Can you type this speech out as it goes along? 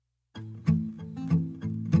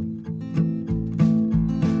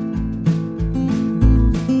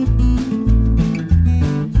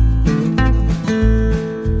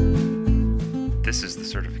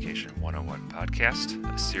Certification 101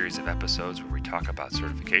 podcast, a series of episodes where we talk about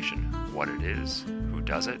certification, what it is, who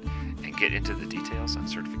does it, and get into the details on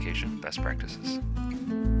certification best practices.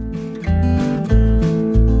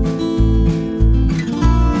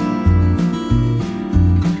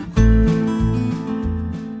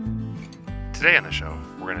 Today on the show,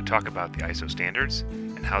 we're going to talk about the ISO standards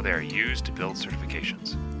and how they are used to build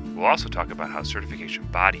certifications. We'll also talk about how certification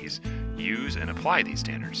bodies use and apply these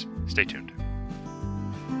standards. Stay tuned.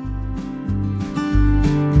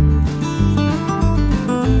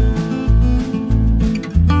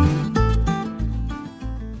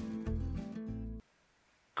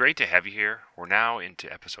 Great to have you here. We're now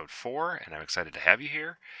into episode 4, and I'm excited to have you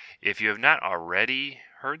here. If you have not already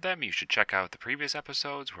heard them, you should check out the previous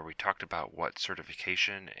episodes where we talked about what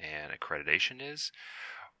certification and accreditation is.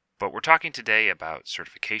 But we're talking today about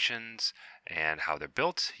certifications and how they're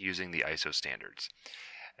built using the ISO standards.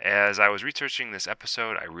 As I was researching this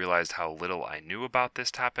episode, I realized how little I knew about this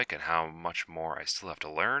topic and how much more I still have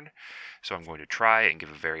to learn. So I'm going to try and give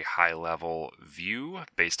a very high-level view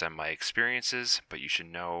based on my experiences, but you should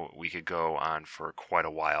know we could go on for quite a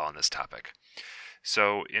while on this topic.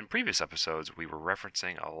 So in previous episodes, we were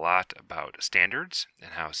referencing a lot about standards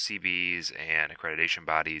and how CBs and accreditation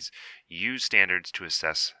bodies use standards to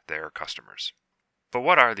assess their customers. But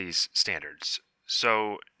what are these standards?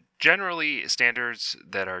 So generally, standards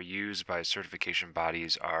that are used by certification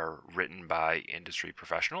bodies are written by industry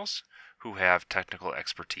professionals who have technical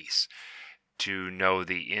expertise to know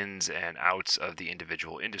the ins and outs of the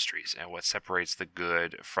individual industries and what separates the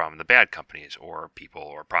good from the bad companies or people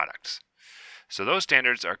or products. So those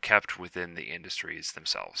standards are kept within the industries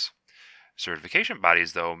themselves. Certification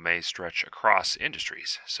bodies, though, may stretch across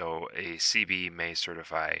industries. So a CB may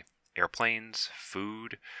certify airplanes,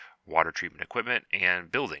 food, water treatment equipment,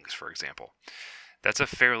 and buildings, for example. That's a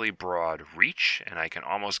fairly broad reach, and I can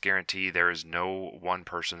almost guarantee there is no one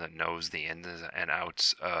person that knows the ins and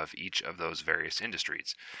outs of each of those various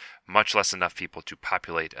industries, much less enough people to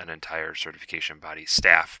populate an entire certification body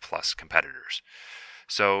staff plus competitors.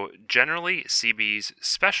 So generally, CBs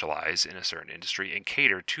specialize in a certain industry and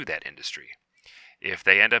cater to that industry. If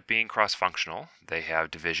they end up being cross-functional, they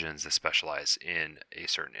have divisions that specialize in a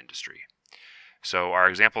certain industry. So our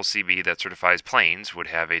example CB that certifies planes would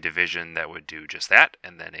have a division that would do just that,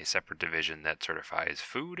 and then a separate division that certifies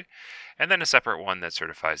food, and then a separate one that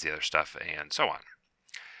certifies the other stuff, and so on.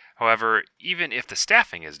 However, even if the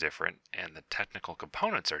staffing is different and the technical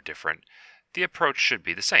components are different, the approach should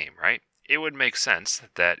be the same, right? It would make sense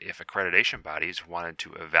that if accreditation bodies wanted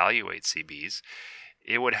to evaluate CBs,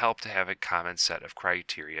 it would help to have a common set of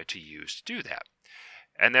criteria to use to do that.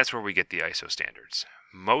 And that's where we get the ISO standards.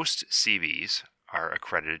 Most CBs are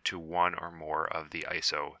accredited to one or more of the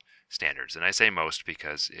ISO standards. And I say most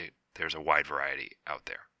because there's a wide variety out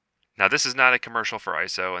there. Now, this is not a commercial for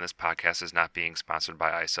ISO, and this podcast is not being sponsored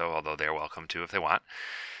by ISO, although they're welcome to if they want.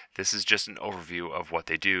 This is just an overview of what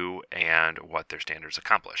they do and what their standards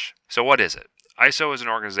accomplish. So what is it? ISO is an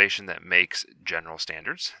organization that makes general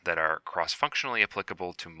standards that are cross-functionally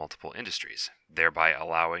applicable to multiple industries, thereby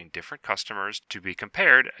allowing different customers to be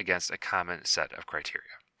compared against a common set of criteria.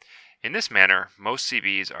 In this manner, most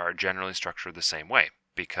CBs are generally structured the same way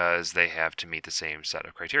because they have to meet the same set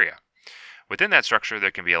of criteria. Within that structure, there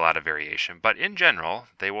can be a lot of variation, but in general,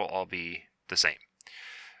 they will all be the same.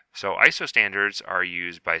 So ISO standards are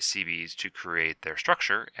used by CBs to create their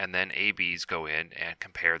structure, and then ABs go in and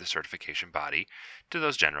compare the certification body to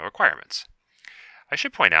those general requirements. I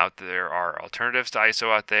should point out that there are alternatives to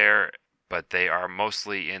ISO out there, but they are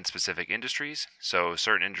mostly in specific industries. So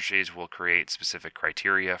certain industries will create specific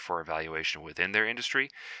criteria for evaluation within their industry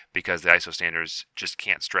because the ISO standards just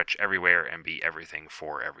can't stretch everywhere and be everything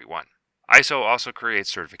for everyone. ISO also creates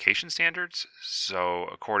certification standards. So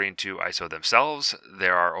according to ISO themselves,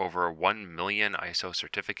 there are over 1 million ISO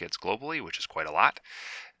certificates globally, which is quite a lot.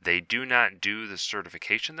 They do not do the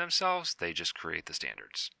certification themselves, they just create the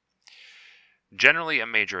standards. Generally, a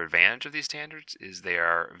major advantage of these standards is they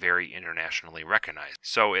are very internationally recognized,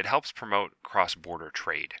 so it helps promote cross-border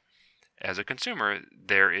trade. As a consumer,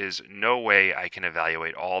 there is no way I can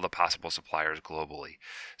evaluate all the possible suppliers globally,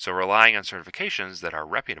 so relying on certifications that are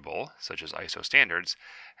reputable, such as ISO standards,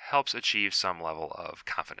 helps achieve some level of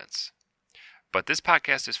confidence. But this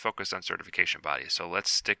podcast is focused on certification bodies, so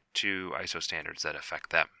let's stick to ISO standards that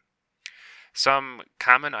affect them. Some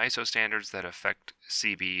common ISO standards that affect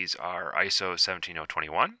CBs are ISO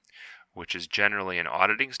 17021, which is generally an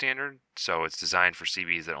auditing standard, so it's designed for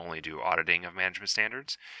CBs that only do auditing of management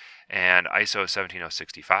standards, and ISO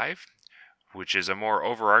 17065, which is a more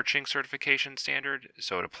overarching certification standard,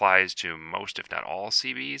 so it applies to most, if not all,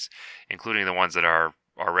 CBs, including the ones that are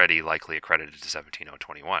already likely accredited to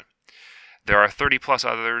 17021. There are 30 plus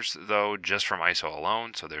others, though, just from ISO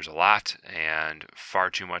alone, so there's a lot and far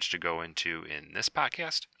too much to go into in this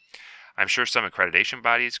podcast. I'm sure some accreditation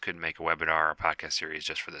bodies could make a webinar or podcast series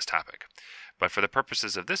just for this topic. But for the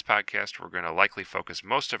purposes of this podcast, we're going to likely focus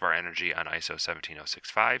most of our energy on ISO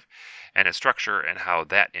 17065 and its structure and how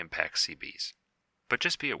that impacts CBs. But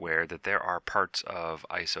just be aware that there are parts of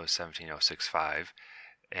ISO 17065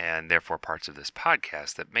 and therefore parts of this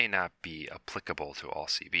podcast that may not be applicable to all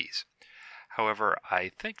CBs. However,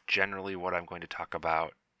 I think generally what I'm going to talk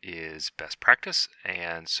about is best practice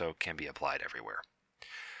and so can be applied everywhere.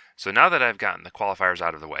 So now that I've gotten the qualifiers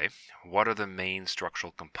out of the way, what are the main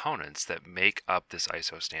structural components that make up this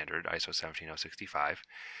ISO standard, ISO 17065,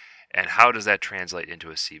 and how does that translate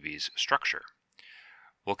into a CB's structure?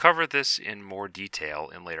 We'll cover this in more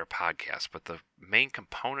detail in later podcasts, but the main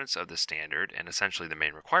components of the standard and essentially the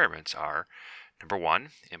main requirements are, number 1,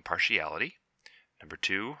 impartiality. Number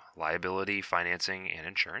 2, liability, financing, and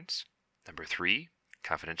insurance. Number 3,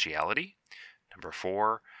 confidentiality. Number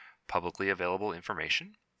 4, publicly available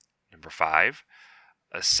information. Number 5,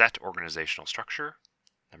 a set organizational structure.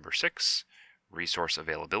 Number 6, resource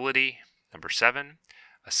availability. Number 7,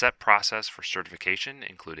 a set process for certification,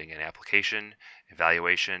 including an application,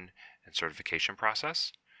 evaluation, and certification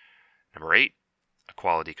process. Number 8, a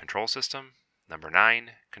quality control system. Number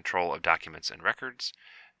 9, control of documents and records.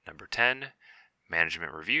 Number 10,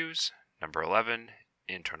 management reviews. Number 11,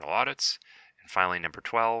 internal audits. And finally, number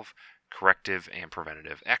 12, corrective and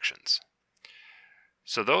preventative actions.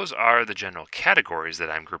 So those are the general categories that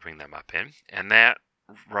I'm grouping them up in, and that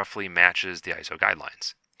roughly matches the ISO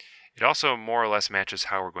guidelines. It also more or less matches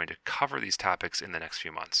how we're going to cover these topics in the next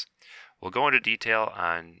few months. We'll go into detail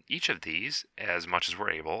on each of these as much as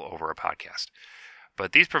we're able over a podcast.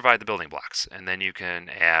 But these provide the building blocks, and then you can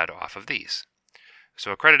add off of these.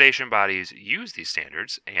 So accreditation bodies use these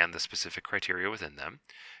standards and the specific criteria within them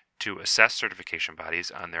to assess certification bodies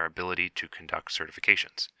on their ability to conduct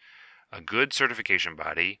certifications. A good certification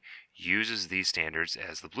body uses these standards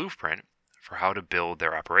as the blueprint for how to build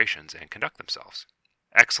their operations and conduct themselves.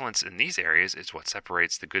 Excellence in these areas is what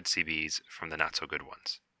separates the good CBs from the not so good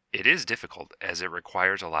ones. It is difficult as it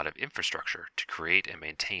requires a lot of infrastructure to create and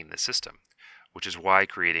maintain the system, which is why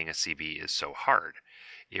creating a CB is so hard.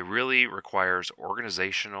 It really requires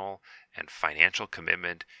organizational and financial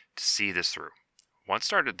commitment to see this through. Once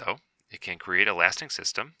started, though, it can create a lasting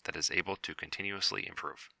system that is able to continuously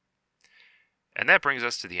improve. And that brings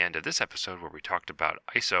us to the end of this episode where we talked about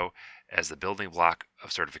ISO as the building block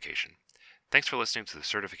of certification. Thanks for listening to the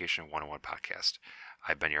Certification 101 podcast.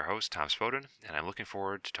 I've been your host, Tom Spoden, and I'm looking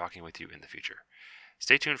forward to talking with you in the future.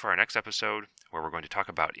 Stay tuned for our next episode where we're going to talk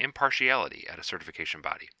about impartiality at a certification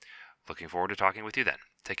body. Looking forward to talking with you then.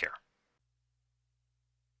 Take care.